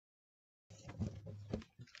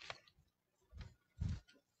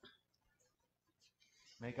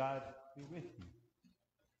May God be with you.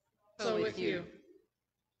 So with you.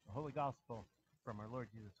 The Holy Gospel from our Lord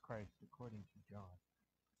Jesus Christ according to John.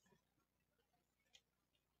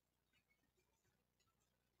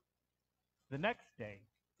 The next day,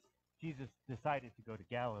 Jesus decided to go to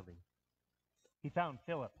Galilee. He found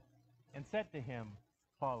Philip and said to him,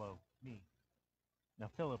 "Follow me." Now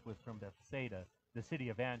Philip was from Bethsaida, the city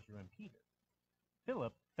of Andrew and Peter.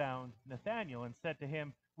 Philip found Nathanael and said to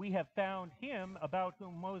him, "We have found him about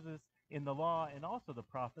whom Moses in the law and also the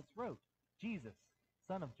prophets wrote, Jesus,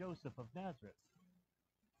 son of Joseph of Nazareth."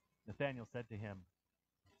 Nathanael said to him,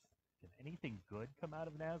 "Can anything good come out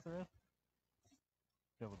of Nazareth?"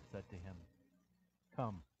 Philip said to him,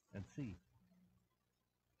 "Come and see."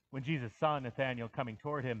 When Jesus saw Nathanael coming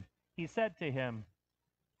toward him, he said to him,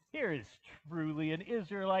 "Here is truly an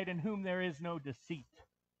Israelite in whom there is no deceit."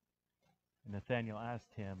 And Nathanael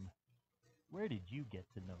asked him, "Where did you get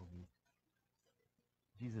to know me?"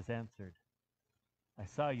 Jesus answered, "I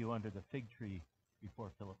saw you under the fig tree before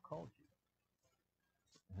Philip called you."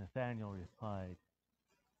 And Nathanael replied,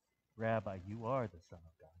 "Rabbi, you are the Son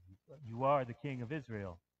of God. You are the King of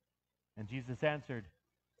Israel." And Jesus answered,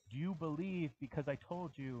 "Do you believe because I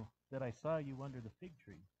told you that I saw you under the fig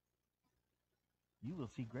tree? You will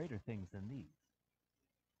see greater things than these."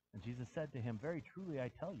 And Jesus said to him, "Very truly I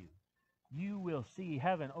tell you, you will see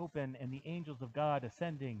heaven open and the angels of God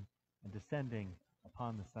ascending and descending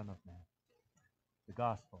upon the Son of Man." The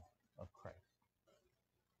Gospel of Christ.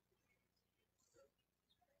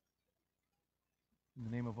 In the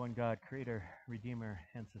name of one God, Creator, Redeemer,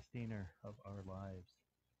 and Sustainer of our lives.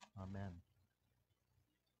 Amen.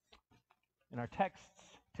 In our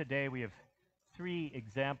texts today, we have three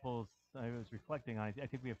examples. I was reflecting on it. I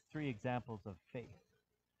think we have three examples of faith.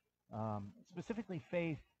 Specifically,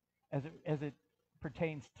 faith as it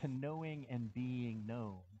pertains to knowing and being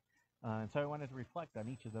known. And so I wanted to reflect on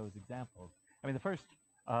each of those examples. I mean, the first,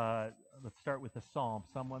 let's start with the Psalm,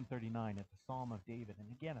 Psalm 139. It's a Psalm of David.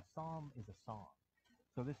 And again, a psalm is a song.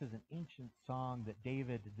 So this is an ancient song that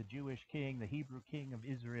David, the Jewish king, the Hebrew king of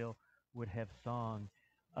Israel, would have sung.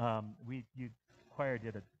 Choir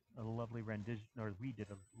did a lovely rendition, or we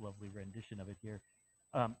did a lovely rendition of it here.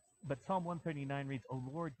 But Psalm 139 reads, "O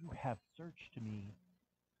Lord, you have searched me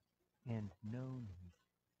and known me.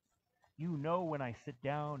 You know when I sit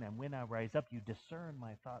down and when I rise up. You discern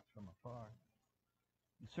my thoughts from afar.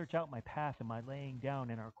 You search out my path and my laying down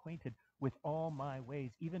and are acquainted with all my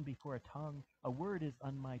ways. Even before a word is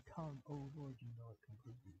on my tongue. O Lord, you know it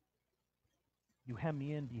completely. You hem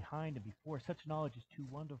me in behind and before. Such knowledge is too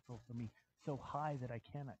wonderful for me, so high that I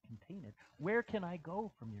cannot contain it. Where can I go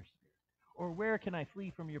from your spirit? Or where can I flee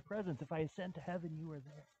from your presence? If I ascend to heaven, you are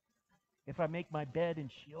there. If I make my bed in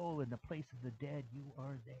Sheol, in the place of the dead, you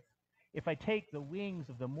are there. If I take the wings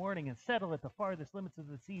of the morning and settle at the farthest limits of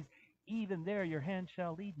the seas, even there your hand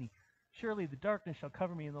shall lead me. Surely the darkness shall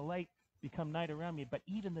cover me and the light become night around me. But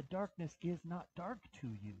even the darkness is not dark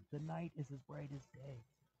to you. The night is as bright as day.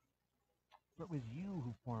 For it was you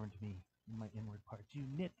who formed me in my inward parts. You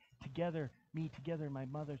knit me together in my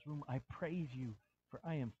mother's womb. I praise you, for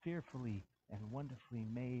I am fearfully and wonderfully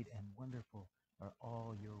made, and wonderful are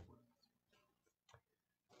all your words.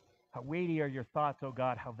 How weighty are your thoughts, O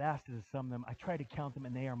God, how vast is the sum of them. I try to count them,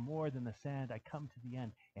 and they are more than the sand. I come to the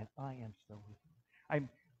end, and I am still with you. I'm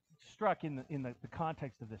struck in the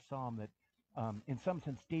context of this psalm that, in some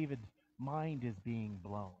sense, David's mind is being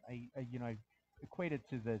blown. I equate it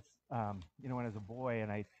to this, when I was a boy, and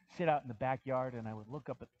I'd sit out in the backyard, and I would look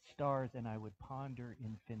up at the stars, and I would ponder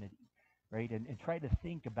infinity. Right, and try to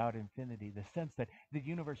think about infinity, the sense that the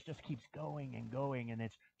universe just keeps going and going, and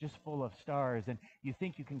it's just full of stars, and you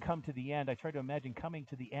think you can come to the end. I try to imagine coming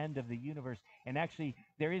to the end of the universe, and actually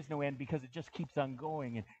there is no end because it just keeps on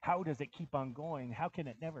going. And how does it keep on going? How can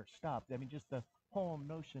it never stop? I mean, just the whole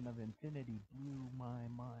notion of infinity blew my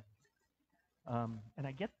mind. And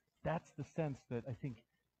I get that's the sense that I think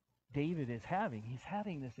David is having. He's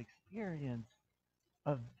having this experience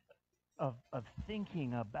of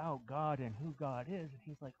thinking about God and who God is, and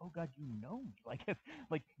he's like, "Oh God, you know me,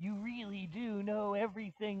 like you really do know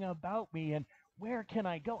everything about me, and where can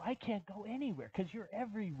I go? I can't go anywhere because you're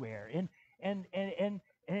everywhere, and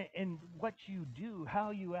what you do,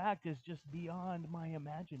 how you act is just beyond my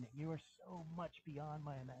imagining. You are so much beyond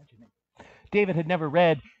my imagining." David had never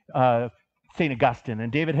read St. Augustine,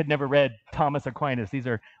 and David had never read Thomas Aquinas. These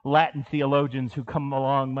are Latin theologians who come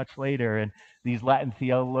along much later, and these Latin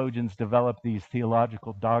theologians develop these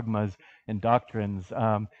theological dogmas and doctrines.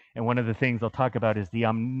 And one of the things I'll talk about is the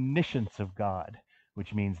omniscience of God,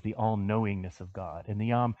 which means the all-knowingness of God, and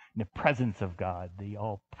the omnipresence of God, the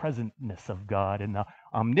all-presentness of God, and the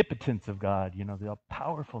omnipotence of God, the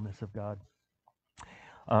powerfulness of God.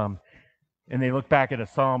 And they look back at a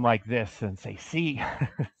psalm like this and say, see,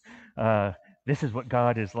 this is what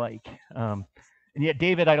God is like. And yet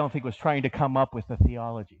David, I don't think, was trying to come up with a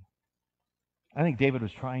theology. I think David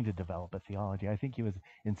was trying to develop a theology. I think he was,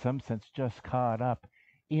 in some sense, just caught up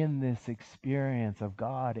in this experience of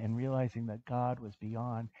God and realizing that God was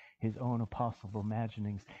beyond his own possible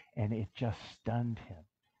imaginings, and it just stunned him.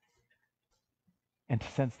 And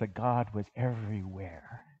to sense that God was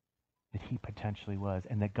everywhere that he potentially was,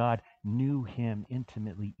 and that God knew him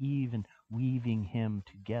intimately, even weaving him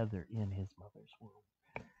together in his mother's womb,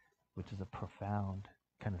 which is a profound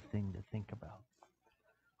kind of thing to think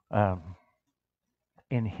about.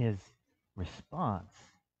 And his response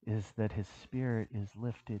is that his spirit is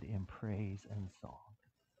lifted in praise and song.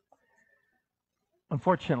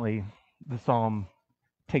 Unfortunately, the psalm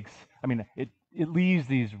it leaves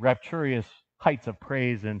these rapturous heights of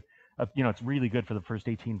praise, and it's really good for the first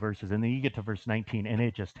 18 verses, and then you get to verse 19 and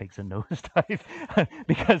it just takes a nosedive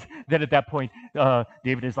because then at that point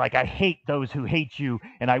David is like, I hate those who hate you,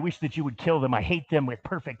 and I wish that you would kill them. I hate them with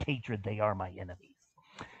perfect hatred. They are my enemies.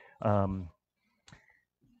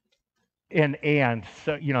 And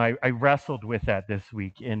so I wrestled with that this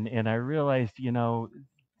week, and I realized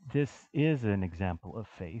this is an example of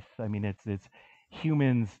faith. I mean, it's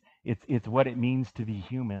humans. It's what it means to be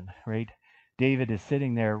human, right? David is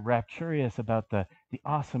sitting there rapturous about the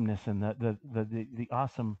awesomeness and the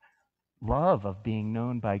awesome love of being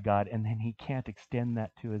known by God, and then he can't extend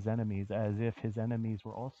that to his enemies as if his enemies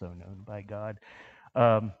were also known by God.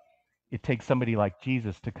 It takes somebody like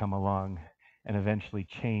Jesus to come along and eventually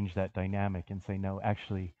change that dynamic and say, no,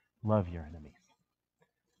 actually love your enemies.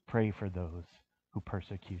 Pray for those who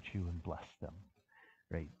persecute you and bless them.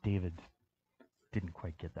 Right? David didn't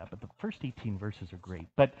quite get that, but the first 18 verses are great.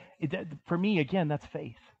 But for me, again, that's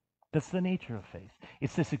faith. That's the nature of faith.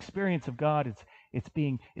 It's this experience of God. It's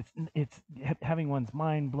having one's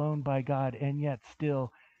mind blown by God, and yet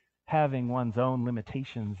still having one's own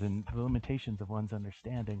limitations and the limitations of one's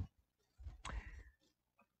understanding.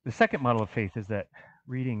 The second model of faith is that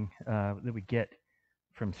reading that we get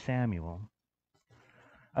from Samuel.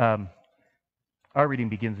 Our reading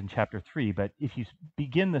begins in chapter 3, but if you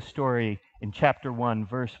begin the story in chapter 1,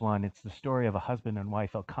 verse 1, it's the story of a husband and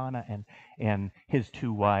wife, Elkanah and his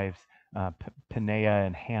two wives, Peninnah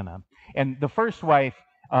and Hannah. And the first wife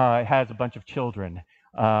has a bunch of children,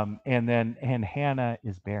 and Hannah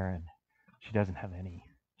is barren. She doesn't have any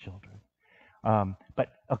children.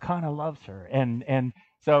 But Elkanah loves her, and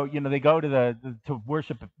so they go to to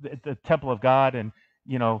worship at the temple of God, and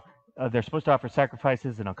they're supposed to offer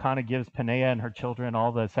sacrifices, and Elkanah gives Peninnah and her children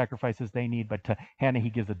all the sacrifices they need, but to Hannah he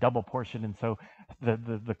gives a double portion, and so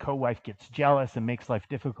the co-wife gets jealous and makes life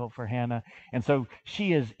difficult for Hannah, and so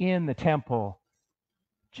she is in the temple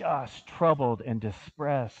just troubled and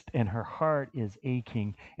distressed, and her heart is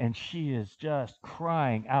aching, and she is just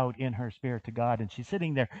crying out in her spirit to God, and she's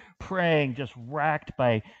sitting there praying, just racked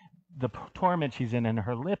by the torment she's in, and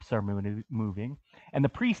her lips are moving. And the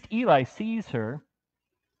priest Eli sees her,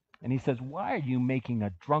 and he says, why are you making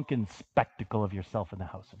a drunken spectacle of yourself in the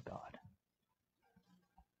house of God?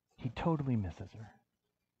 He totally misses her.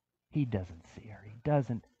 He doesn't see her. He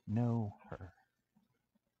doesn't know her.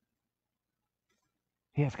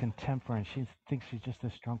 He has contempt for her, and she thinks she's just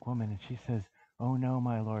this drunk woman, and she says, oh no,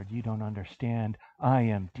 my Lord, you don't understand. I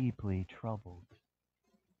am deeply troubled.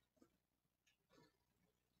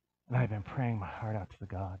 And I've been praying my heart out to the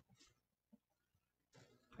God.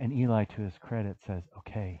 And Eli, to his credit, says,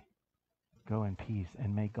 okay, go in peace,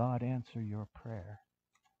 and may God answer your prayer.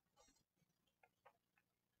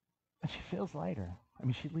 And she feels lighter. I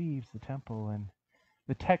mean, she leaves the temple, and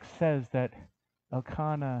the text says that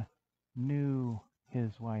Elkanah knew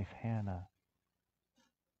his wife Hannah,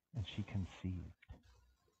 and she conceived.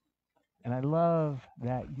 And I love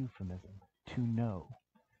that euphemism, to know.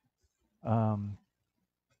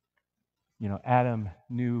 Adam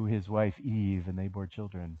knew his wife Eve, and they bore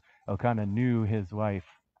children. Elkanah knew his wife.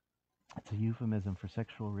 It's a euphemism for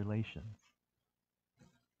sexual relations.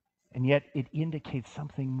 And yet it indicates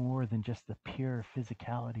something more than just the pure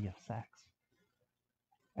physicality of sex.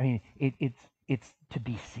 I mean, it's to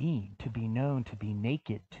be seen, to be known, to be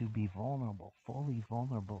naked, to be vulnerable, fully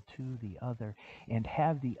vulnerable to the other, and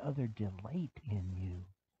have the other delight in you.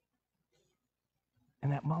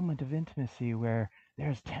 And that moment of intimacy where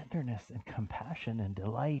there's tenderness and compassion and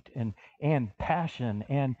delight and passion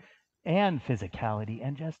and physicality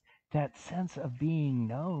and just that sense of being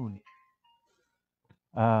known.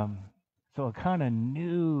 So Elkanah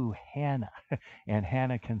knew Hannah, and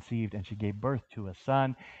Hannah conceived, and she gave birth to a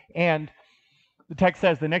son. And the text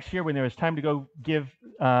says the next year, when there was time to go give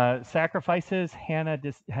sacrifices, Hannah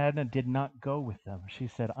did not go with them. She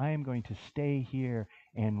said, "I am going to stay here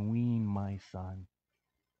and wean my son,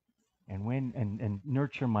 and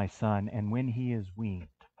nurture my son, and when he is weaned,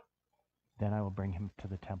 then I will bring him to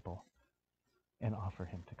the temple and offer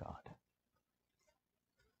him to God."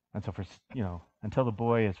 And so until the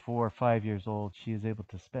boy is 4 or 5 years old, she is able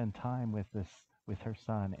to spend time with her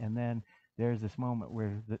son. And then there's this moment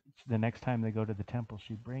where the next time they go to the temple,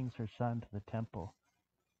 she brings her son to the temple,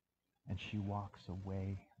 and she walks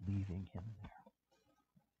away, leaving him there,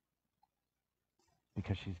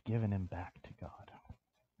 because she's given him back to God.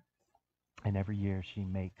 And every year she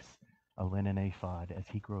makes a linen ephod as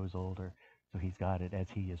he grows older. So he's got it as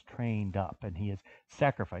he is trained up, and he is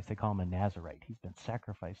sacrificed. They call him a Nazirite. He's been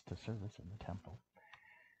sacrificed to service in the temple.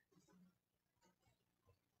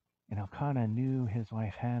 And Elkanah knew his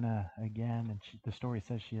wife Hannah again, and the story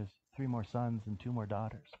says she has 3 more sons and 2 more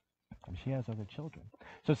daughters. And she has other children.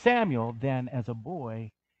 So Samuel, then, as a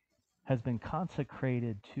boy, has been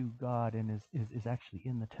consecrated to God and is actually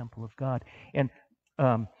in the temple of God. And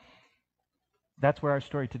that's where our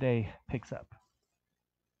story today picks up.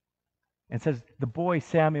 It says, the boy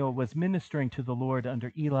Samuel was ministering to the Lord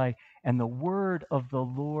under Eli, and the word of the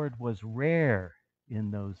Lord was rare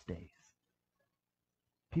in those days.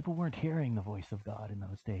 People weren't hearing the voice of God in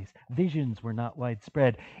those days. Visions were not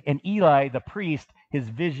widespread. And Eli, the priest, his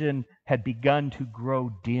vision had begun to grow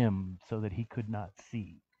dim so that he could not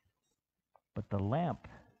see. But the lamp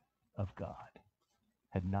of God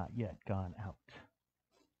had not yet gone out.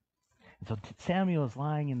 And so Samuel is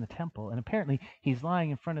lying in the temple, and apparently he's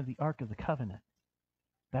lying in front of the Ark of the Covenant.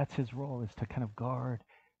 That's his role, is to kind of guard,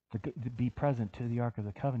 to be present to the Ark of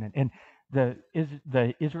the Covenant. And the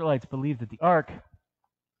Israelites believed that the Ark,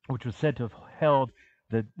 which was said to have held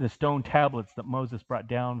the stone tablets that Moses brought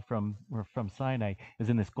down from Sinai, is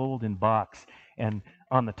in this golden box. And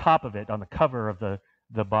on the top of it, on the cover of the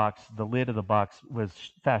box, the lid of the box was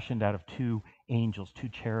fashioned out of 2 angels, 2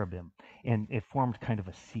 cherubim. And it formed kind of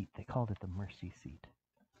a seat. They called it the mercy seat,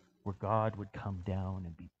 where God would come down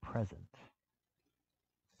and be present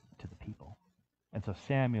to the people. And so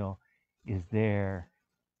Samuel is there,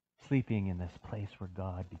 sleeping in this place where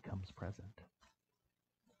God becomes present.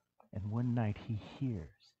 And one night he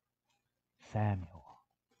hears, "Samuel,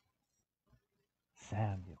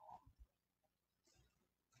 Samuel."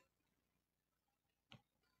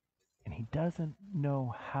 And he doesn't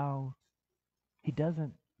know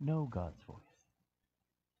God's voice.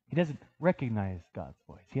 He doesn't recognize God's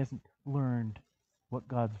voice. He hasn't learned what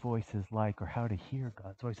God's voice is like or how to hear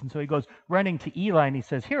God's voice. And so he goes running to Eli and he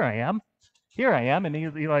says, "Here I am. Here I am." And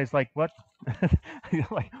Eli's like, "What?"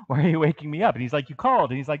 Like, "Why are you waking me up?" And he's like, "You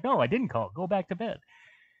called." And he's like, "No, I didn't call. Go back to bed."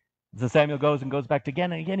 So Samuel goes back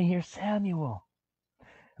again, and again he hears, "Samuel."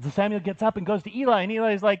 And so Samuel gets up and goes to Eli, and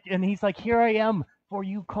Eli's like, and he's like, "Here I am, for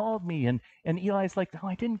you called me." And Eli's like, "No,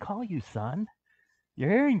 I didn't call you, son. You're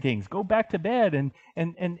hearing things. Go back to bed." And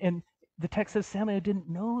the text says Samuel didn't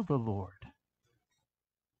know the Lord.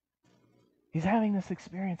 He's having this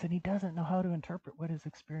experience, and he doesn't know how to interpret what his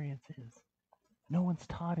experience is. No one's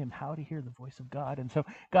taught him how to hear the voice of God. And so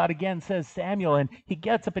God again says, "Samuel," and he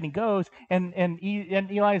gets up and he goes, and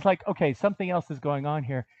Eli's like, "Okay, something else is going on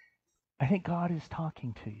here. I think God is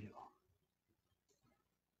talking to you.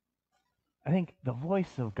 I think the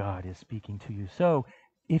voice of God is speaking to you. So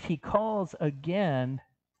if he calls again,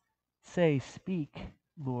 say, 'Speak,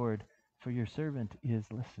 Lord, for your servant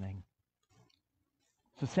is listening.'"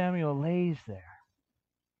 So Samuel lays there,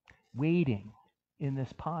 waiting in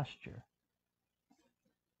this posture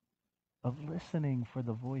of listening for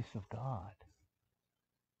the voice of God.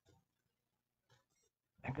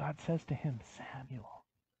 And God says to him, "Samuel."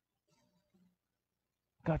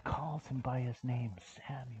 God calls him by his name,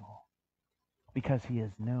 Samuel, because he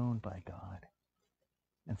is known by God.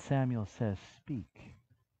 And Samuel says, "Speak,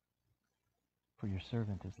 for your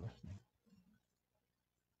servant is listening."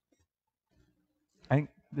 I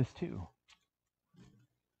think this, too,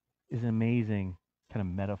 is an amazing kind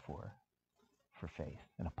of metaphor for faith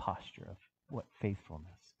and a posture of what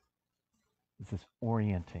faithfulness is. This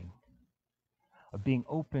orienting of being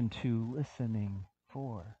open to listening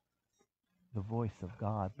for the voice of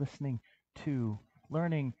God, listening to,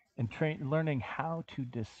 learning learning how to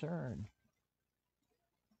discern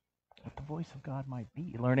what the voice of God might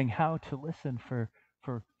be, learning how to listen for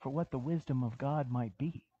what the wisdom of God might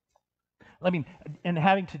be. I mean, and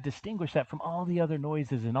having to distinguish that from all the other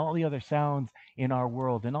noises and all the other sounds in our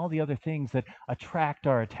world and all the other things that attract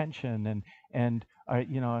our attention and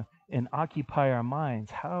and occupy our minds,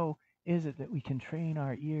 how is it that we can train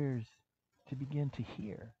our ears to begin to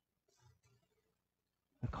hear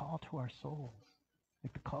the call to our souls,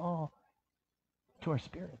 like the call to our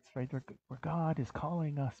spirits, right? Where God is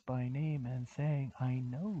calling us by name and saying, I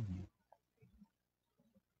know you.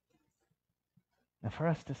 And for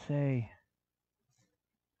us to say,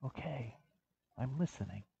 okay, I'm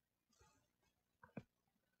listening.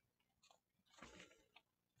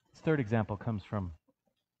 This third example comes from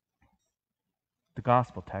the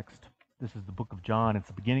gospel text. This is the book of John. It's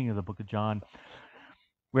the beginning of the book of John,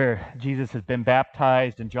 where Jesus has been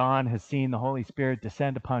baptized and John has seen the Holy Spirit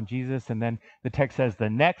descend upon Jesus. And then the text says the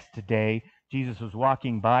next day, Jesus was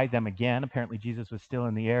walking by them again. Apparently, Jesus was still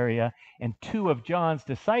in the area. And two of John's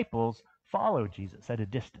disciples followed Jesus at a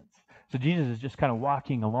distance. So Jesus is just kind of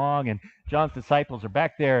walking along, and John's disciples are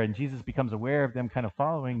back there, and Jesus becomes aware of them kind of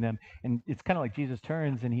following them. And it's kind of like Jesus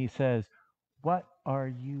turns and he says, what are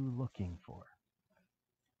you looking for?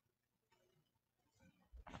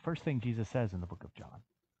 The first thing Jesus says in the book of John.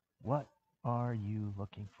 What are you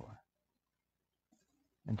looking for?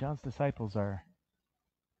 And John's disciples are,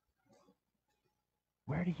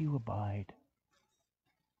 where do you abide?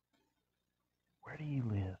 Where do you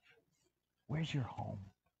live? Where's your home?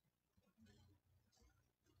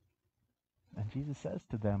 And Jesus says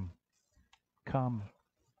to them, come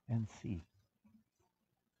and see.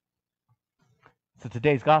 So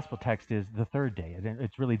today's gospel text is the third day.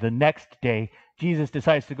 It's really the next day. Jesus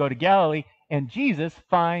decides to go to Galilee, and Jesus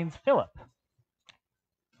finds Philip.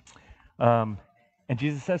 And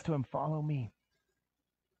Jesus says to him, follow me.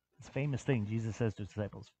 This famous thing Jesus says to his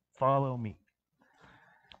disciples, follow me.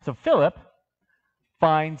 So Philip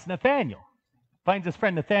finds Nathanael, finds his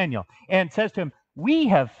friend Nathanael, and says to him, we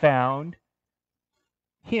have found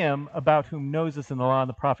him about whom Moses and the law and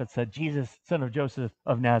the prophets said, Jesus, son of Joseph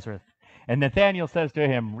of Nazareth. And Nathanael says to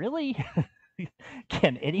him, really?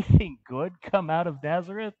 Can anything good come out of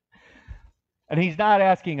Nazareth? And he's not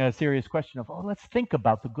asking a serious question of, let's think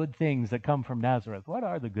about the good things that come from Nazareth. What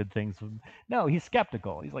are the good things? No, he's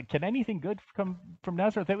skeptical. He's like, can anything good come from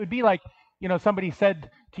Nazareth? It would be like, somebody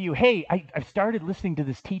said to you, hey, I've started listening to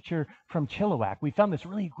this teacher from Chilliwack. We found this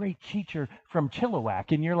really great teacher from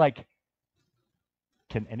Chilliwack. And you're like,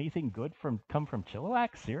 can anything good come from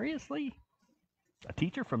Chilliwack? Seriously? A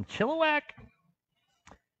teacher from Chilliwack?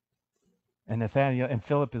 And Nathanael and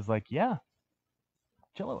Philip is like, yeah,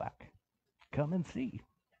 Chilliwack. Come and see.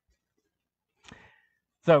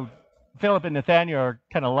 So Philip and Nathanael are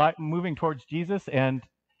kind of moving towards Jesus, and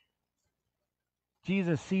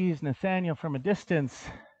Jesus sees Nathanael from a distance.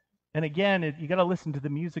 And again, you got to listen to the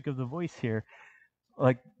music of the voice here.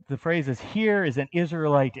 Like the phrase is, here is an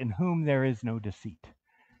Israelite in whom there is no deceit.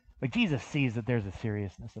 Like Jesus sees that there's a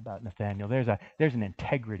seriousness about Nathanael. There's an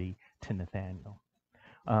integrity to Nathanael.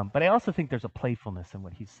 But I also think there's a playfulness in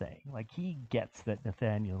what he's saying. Like he gets that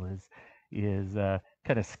Nathanael is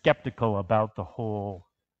kind of skeptical about the whole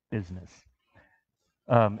business.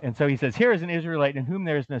 And so he says, here is an Israelite in whom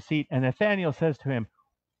there is no deceit. And Nathanael says to him,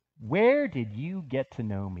 where did you get to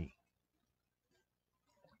know me?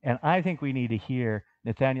 And I think we need to hear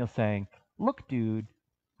Nathanael saying, look, dude,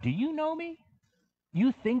 do you know me?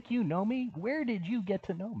 You think you know me? Where did you get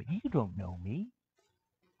to know me? You don't know me.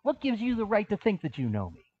 What gives you the right to think that you know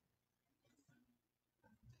me?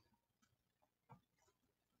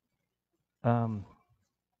 And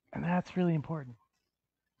that's really important.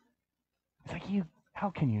 It's like, how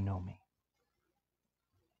can you know me?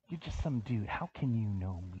 You're just some dude. How can you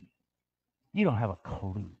know me? You don't have a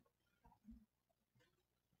clue.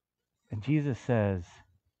 And Jesus says,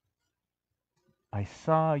 I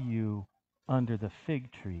saw you under the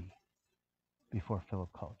fig tree before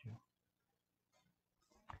Philip called you.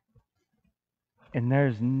 And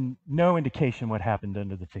there's no indication what happened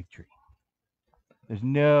under the fig tree. There's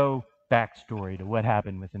no backstory to what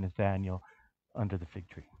happened with Nathanael under the fig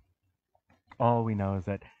tree. All we know is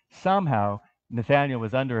that somehow Nathanael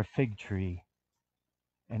was under a fig tree,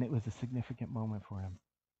 and it was a significant moment for him.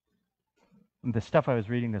 And the stuff I was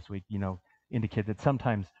reading this week, indicated that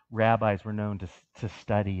sometimes rabbis were known to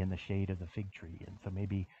study in the shade of the fig tree. And so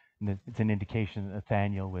maybe it's an indication that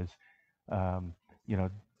Nathanael was,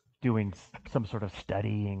 doing some sort of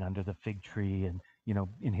studying under the fig tree and,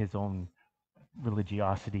 in his own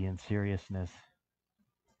religiosity and seriousness.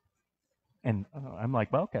 And I'm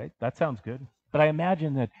like, well, okay, that sounds good. But I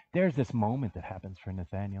imagine that there's this moment that happens for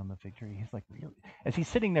Nathanael in the fig tree. He's like, really? As he's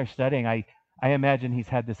sitting there studying, I imagine he's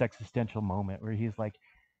had this existential moment where he's like,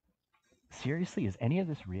 seriously, is any of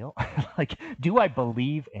this real? Like, do I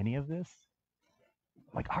believe any of this?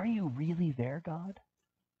 Like, are you really there, God?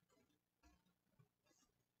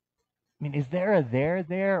 I mean, is there a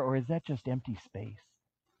there, or is that just empty space?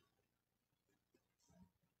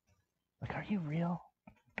 Like, are you real?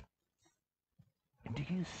 And do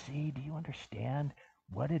you see, do you understand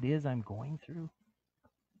what it is I'm going through?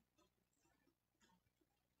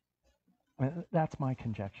 That's my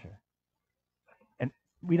conjecture. And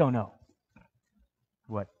we don't know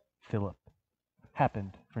what Philip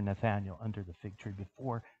happened for Nathanael under the fig tree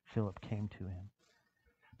before Philip came to him.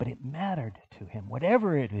 But it mattered to him.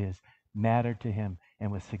 Whatever it is, mattered to him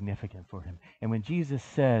and was significant for him. And when Jesus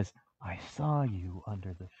says, I saw you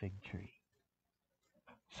under the fig tree,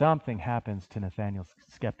 something happens to Nathanael's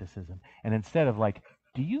skepticism. And instead of like,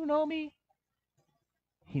 do you know me?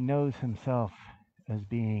 He knows himself as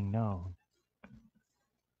being known.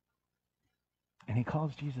 And he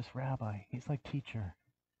calls Jesus rabbi. He's like teacher.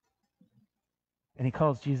 And he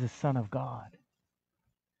calls Jesus Son of God.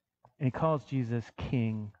 And he calls Jesus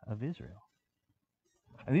King of Israel.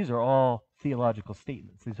 And these are all theological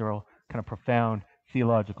statements. These are all kind of profound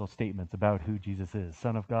theological statements about who Jesus is.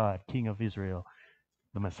 Son of God, King of Israel,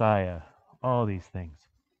 the Messiah, all these things.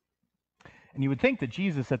 And you would think that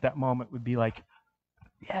Jesus at that moment would be like,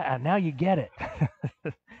 yeah, now you get it.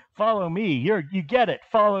 Follow me. You get it.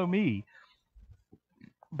 Follow me.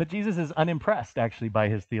 But Jesus is unimpressed, actually, by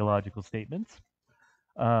his theological statements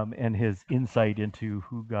and his insight into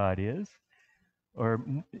who God is. Or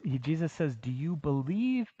Jesus says, do you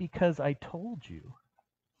believe because I told you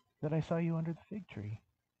that I saw you under the fig tree?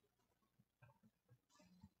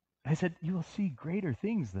 I said, you will see greater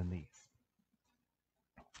things than these.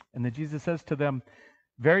 And then Jesus says to them,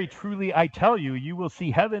 very truly I tell you, you will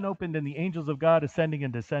see heaven opened and the angels of God ascending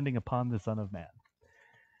and descending upon the Son of Man.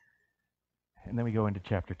 And then we go into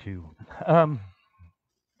chapter 2. And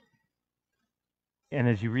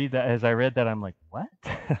as you read that, as I read that, I'm like, what?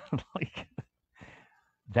 Like,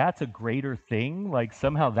 that's a greater thing? Like,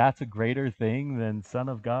 somehow that's a greater thing than Son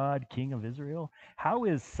of God, King of Israel? How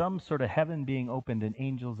is some sort of heaven being opened and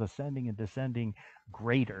angels ascending and descending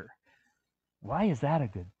greater? Why is that a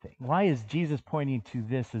good thing? Why is Jesus pointing to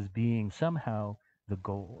this as being somehow the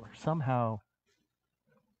goal, or somehow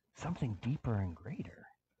something deeper and greater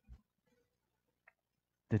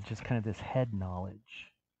than just kind of this head knowledge?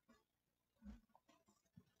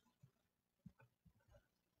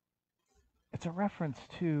 It's a reference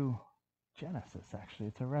to Genesis, actually.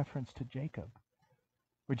 It's a reference to Jacob,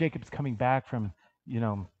 where Jacob's coming back from,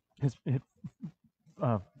 his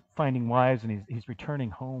finding wives, and he's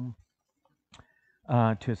returning home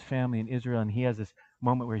to his family in Israel, and he has this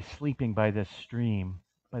moment where he's sleeping by this stream,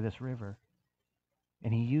 by this river,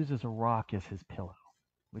 and he uses a rock as his pillow,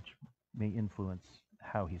 which may influence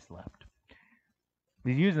how he slept.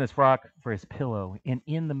 He's using this rock for his pillow, and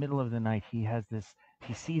in the middle of the night, he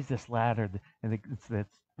sees this ladder, and it's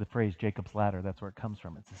the phrase Jacob's ladder. That's where it comes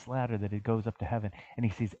from. It's this ladder that it goes up to heaven, and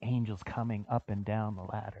he sees angels coming up and down the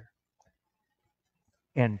ladder.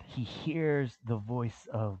 And he hears the voice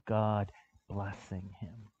of God blessing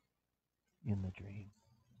him in the dream.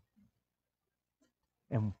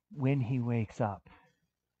 And when he wakes up,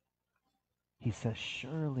 he says,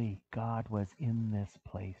 surely God was in this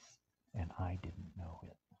place and I didn't know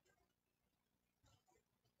it.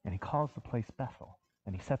 And he calls the place Bethel.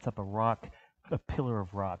 And he sets up a pillar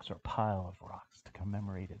of rocks or a pile of rocks to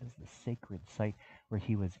commemorate it as the sacred site where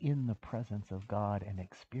he was in the presence of God and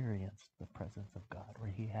experienced the presence of God,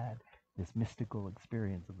 where he had this mystical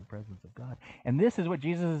experience of the presence of God. And this is what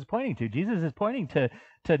Jesus is pointing to. Jesus is pointing to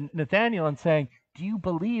Nathanael and saying, do you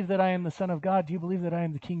believe that I am the Son of God? Do you believe that I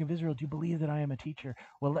am the King of Israel? Do you believe that I am a teacher?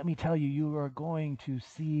 Well, let me tell you, you are going to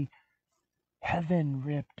see heaven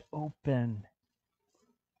ripped open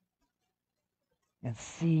and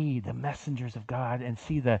see the messengers of God and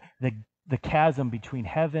see the chasm between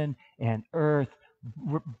heaven and earth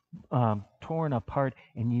torn apart,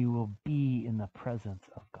 and you will be in the presence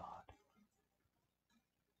of God.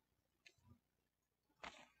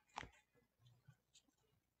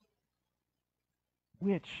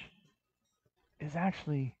 Which is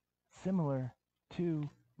actually similar to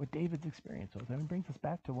what David's experience was. And it brings us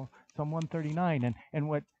back to Psalm 139 and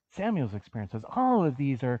what Samuel's experience was. All of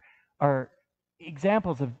these are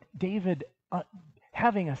examples of David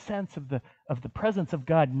having a sense of the presence of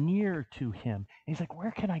God near to him. And he's like, where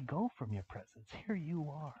can I go from your presence? Here you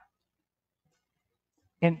are.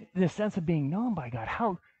 And this sense of being known by God,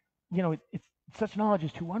 how, it's such knowledge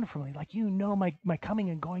is too wonderful. Like, my coming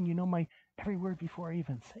and going, my every word before I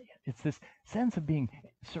even say it. It's this sense of being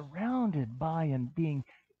surrounded by and being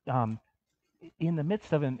in the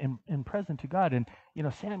midst of and present to God. And,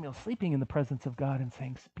 Samuel sleeping in the presence of God and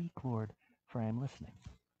saying, speak, Lord, for I am listening.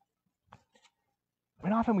 I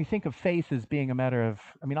mean, often we think of faith as being a matter of,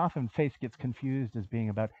 often faith gets confused as being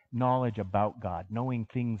about knowledge about God, knowing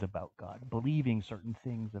things about God, believing certain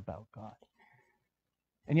things about God.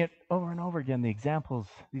 And yet, over and over again, the examples,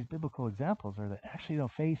 these biblical examples, are that actually,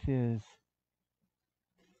 faith is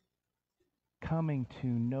coming to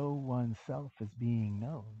know oneself as being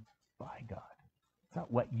known by God. It's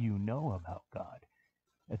not what you know about God.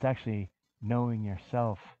 It's actually knowing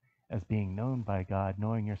yourself as being known by God,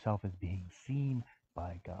 knowing yourself as being seen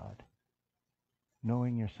by God,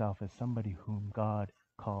 knowing yourself as somebody whom God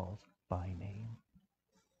calls by name.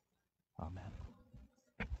 Amen.